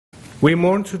We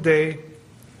mourn today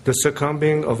the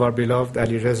succumbing of our beloved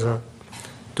Ali Reza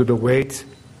to the weight,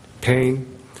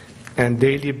 pain, and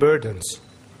daily burdens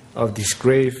of this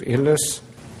grave illness.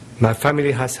 My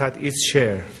family has had its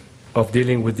share of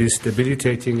dealing with this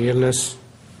debilitating illness,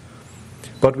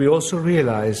 but we also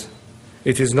realize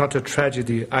it is not a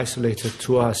tragedy isolated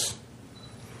to us.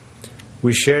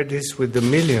 We share this with the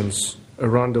millions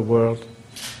around the world,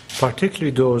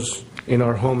 particularly those in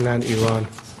our homeland Iran,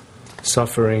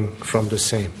 suffering from the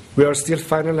same. We are still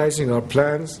finalizing our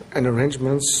plans and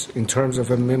arrangements in terms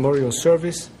of a memorial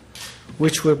service,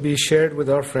 which will be shared with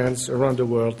our friends around the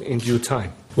world in due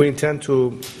time. We intend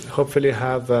to hopefully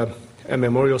have a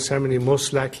memorial ceremony,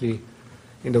 most likely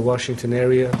in the Washington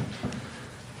area,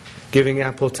 giving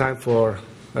ample time for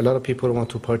a lot of people who want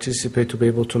to participate to be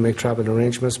able to make travel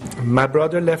arrangements. My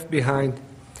brother left behind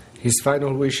his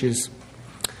final wishes,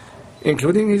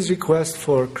 including his request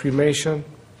for cremation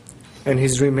and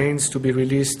his remains to be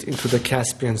released into the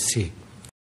Caspian Sea.